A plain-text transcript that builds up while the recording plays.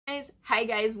Hi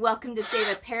guys, welcome to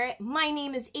Save a Parrot. My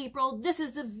name is April. This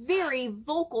is a very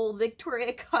vocal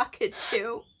Victoria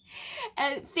cockatoo.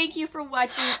 And thank you for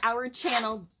watching our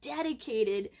channel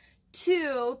dedicated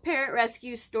to parrot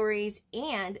rescue stories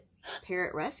and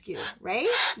parrot rescue, right?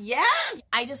 Yeah.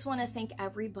 I just want to thank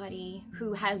everybody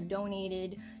who has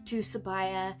donated to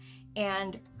Sabaya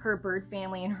and her bird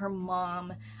family and her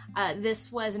mom.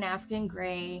 This was an African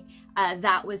gray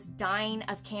that was dying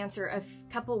of cancer a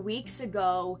couple weeks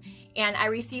ago, and I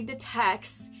received a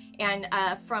text and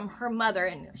from her mother,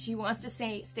 and she wants to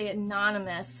stay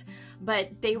anonymous,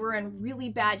 but they were in really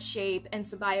bad shape, and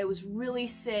Sabaya was really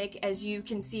sick, as you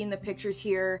can see in the pictures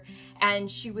here, and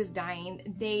she was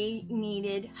dying. They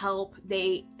needed help.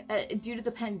 They due to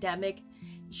the pandemic,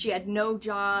 she had no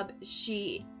job.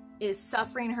 She is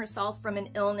suffering herself from an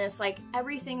illness. Like,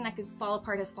 everything that could fall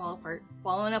apart has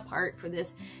fallen apart for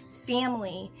this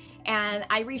family. And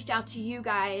I reached out to you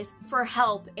guys for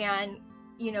help, and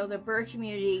you know, the bird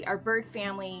community, our bird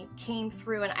family came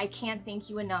through, and I can't thank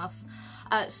you enough.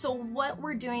 So what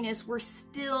we're doing is we're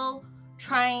still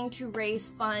trying to raise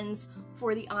funds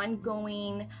for the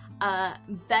ongoing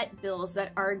vet bills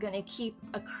that are going to keep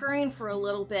occurring for a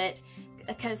little bit,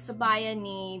 because Sabaya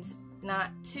needs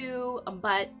not two,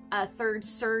 but a third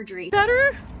surgery.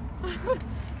 Better?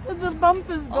 The bump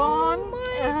is gone,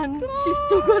 and she's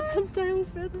still got some tail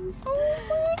feathers. Oh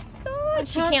my god!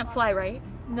 She can't fly, right?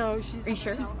 No, she's. Are you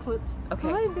sure? She's clipped. Okay.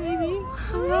 Hi, baby.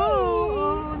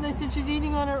 Hello. Oh, and they said she's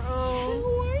eating on her own.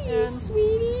 How are you,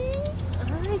 sweetie?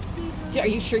 Hi, sweetie. Are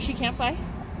you sure she can't fly?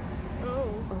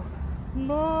 Oh.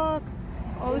 Look.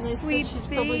 Oh, And they sweet said she's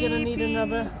probably gonna need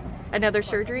another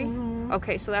surgery. Mm-hmm.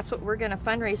 Okay, so that's what we're gonna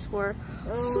fundraise for.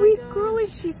 Oh, Sweet girlie,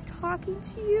 she's talking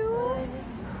to you.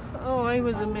 Oh, I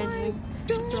was imagining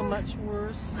so much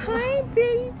worse. Hi,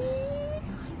 baby. Hi,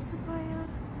 Sabaya.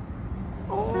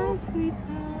 Oh, Hi,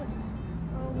 sweetheart.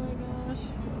 Oh my gosh.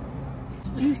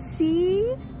 you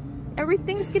see?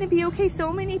 Everything's gonna be okay.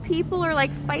 So many people are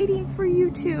like fighting for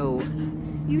you too.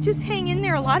 You just hang in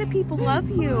there. A lot of people love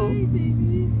you. Hi,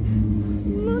 baby.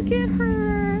 Look at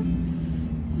her.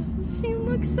 She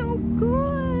looks so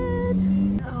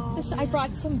good. Oh, I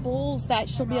brought some bowls that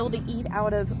she'll be able to eat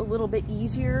out of a little bit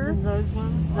easier. and those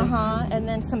ones. And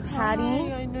then some padding.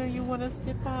 Hi, I know you want to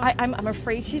step on. I'm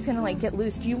afraid she's gonna like get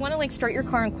loose. Do you want to like start your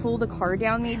car and cool the car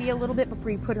down maybe a little bit before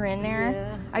you put her in there?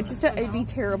 Yeah. It'd be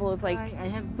terrible if like I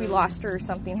have we lost her or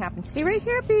something happened. Stay right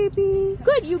here, baby.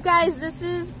 Good, you guys. This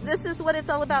is what it's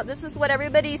all about. This is what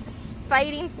everybody's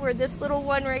fighting for. This little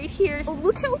one right here. Oh,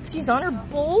 look how she's on her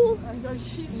bowl.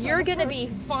 You're gonna be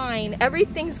fine.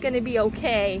 Everything's gonna be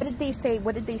okay. What did they say?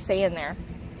 What did they say in there?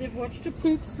 They've watched her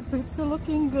poops. The poops are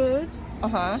looking good.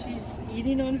 She's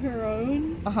eating on her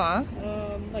own.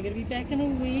 I'm gonna be back in a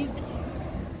week,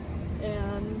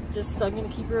 and I'm gonna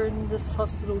keep her in this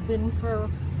hospital bin for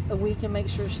a week and make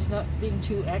sure she's not being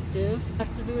too active.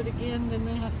 Have to do it again, then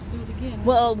they have to do it again.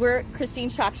 Well, Christine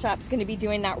Shop's going to be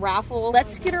doing that raffle.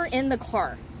 Let's get her in the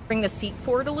car. Bring the seat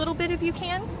forward a little bit if you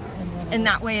can, and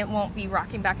that way it won't be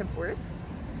rocking back and forth.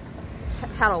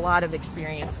 Had a lot of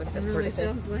experience with this sort of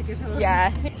thing. Sounds like it, huh?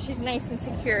 Yeah, she's nice and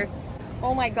secure.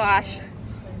 Oh my gosh.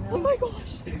 Oh my gosh.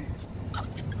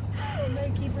 She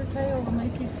may keep her tail, may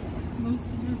keep most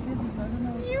of her feathers, I don't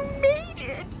know. You made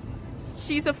it.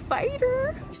 She's a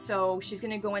fighter. So she's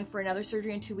gonna go in for another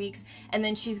surgery in 2 weeks, and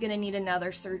then she's gonna need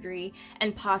another surgery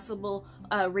and possible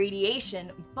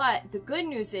radiation. But the good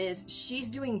news is she's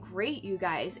doing great, you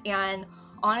guys. And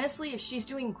honestly, if she's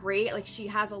doing great, like, she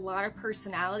has a lot of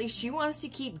personality, she wants to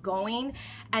keep going.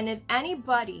 And if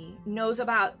anybody knows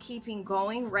about keeping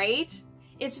going, right,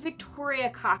 it's Victoria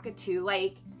Cockatoo.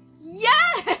 Like,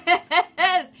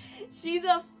 yes, she's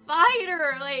a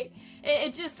fighter. Like,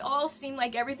 it just all seemed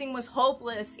like everything was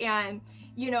hopeless. And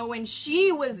you know, when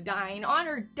she was dying on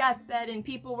her deathbed and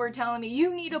people were telling me,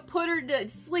 you need to put her to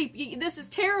sleep, this is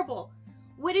terrible,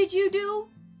 what did you do?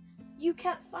 You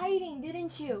kept fighting,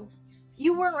 didn't you?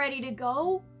 You weren't ready to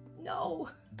go? No.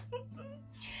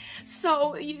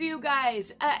 So you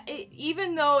guys,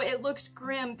 even though it looks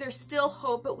grim, there's still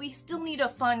hope, but we still need a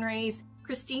fundraise.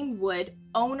 Christine Wood,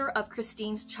 owner of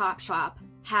Christine's Chop Shop,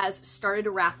 has started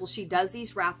a raffle. She does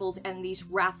these raffles, and these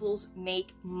raffles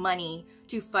make money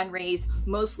to fundraise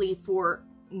mostly for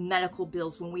medical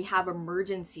bills when we have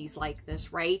emergencies like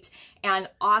this, right? And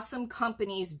awesome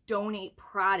companies donate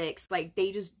products. Like,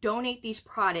 they just donate these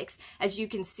products. As you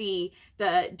can see,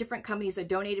 the different companies that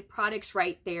donated products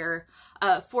right there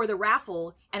for the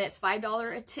raffle, and it's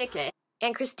 $5 a ticket.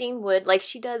 And Christine Wood, like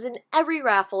she does in every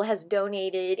raffle, has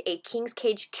donated a King's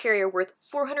Cage carrier worth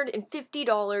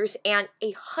 $450 and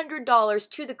 $100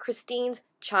 to the Christine's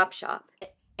Chop Shop.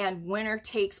 and winner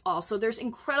takes all. So there's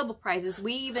incredible prizes.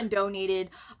 We even donated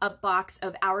a box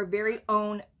of our very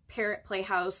own Parrot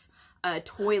Playhouse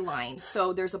toy line.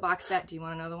 So there's a box that, do you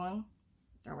want another one?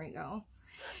 There we go.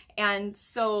 And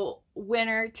so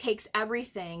winner takes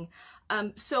everything.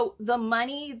 So the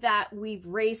money that we've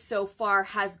raised so far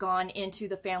has gone into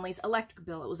the family's electric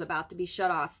bill. It was about to be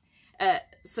shut off.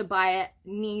 Sabaya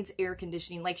needs air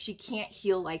conditioning. Like, she can't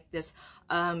heal like this.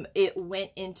 It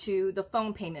went into the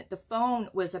phone payment. The phone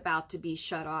was about to be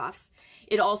shut off.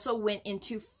 It also went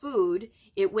into food.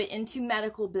 It went into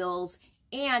medical bills.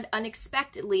 And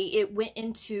unexpectedly, it went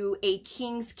into a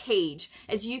king's cage.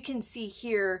 As you can see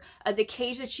here, the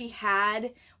cage that she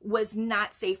had was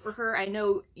not safe for her. I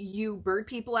know you bird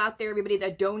people out there, everybody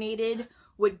that donated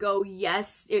would go,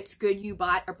 yes, it's good you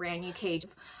bought a brand new cage.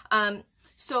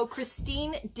 So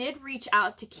Christine did reach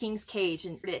out to King's Cage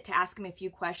and to ask him a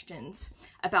few questions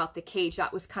about the cage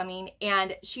that was coming.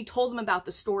 And she told them about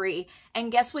the story.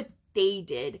 And guess what they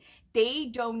did? They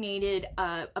donated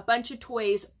a bunch of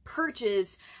toys,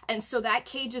 purchase, and so that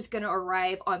cage is going to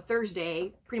arrive on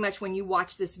Thursday, pretty much when you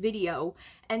watch this video.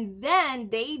 And then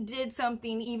they did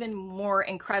something even more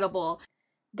incredible.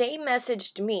 They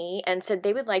messaged me and said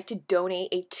they would like to donate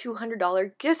a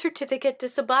 $200 gift certificate to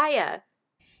Sabaya.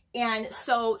 And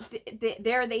so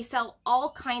there they sell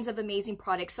all kinds of amazing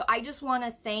products. So I just want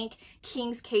to thank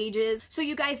King's Cages. So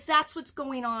you guys, that's what's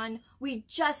going on. We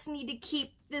just need to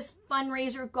keep this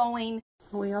fundraiser going.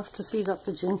 Are we off to see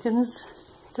Dr. Jenkins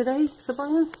today,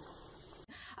 Sabaya?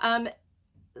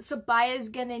 Sabaya's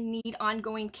gonna need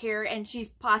ongoing care, and she's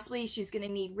gonna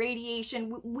need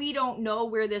radiation. We don't know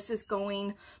where this is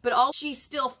going, but she's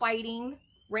still fighting,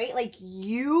 right? Like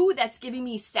you, that's giving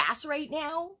me sass right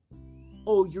now.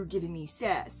 Oh, you're giving me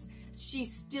sass.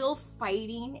 She's still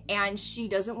fighting and she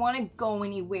doesn't want to go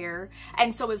anywhere.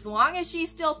 And so as long as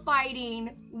she's still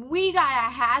fighting, we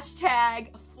gotta hashtag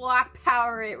flock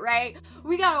power it, right?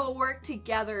 We gotta work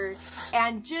together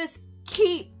and just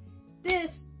keep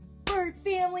this bird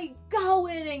family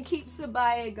going and keep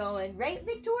Sabaya going, right,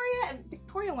 Victoria? And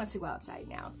Victoria wants to go outside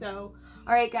now. So,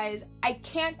 all right, guys, I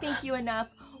can't thank you enough.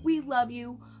 We love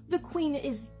you. The queen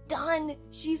is done.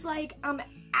 She's like, I'm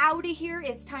out of here.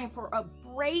 It's time for a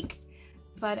break.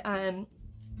 But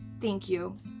thank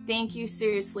you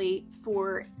seriously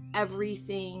for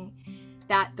everything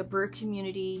that the bird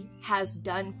community has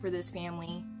done for this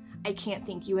family. I can't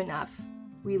thank you enough.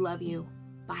 We love you.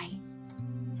 Bye.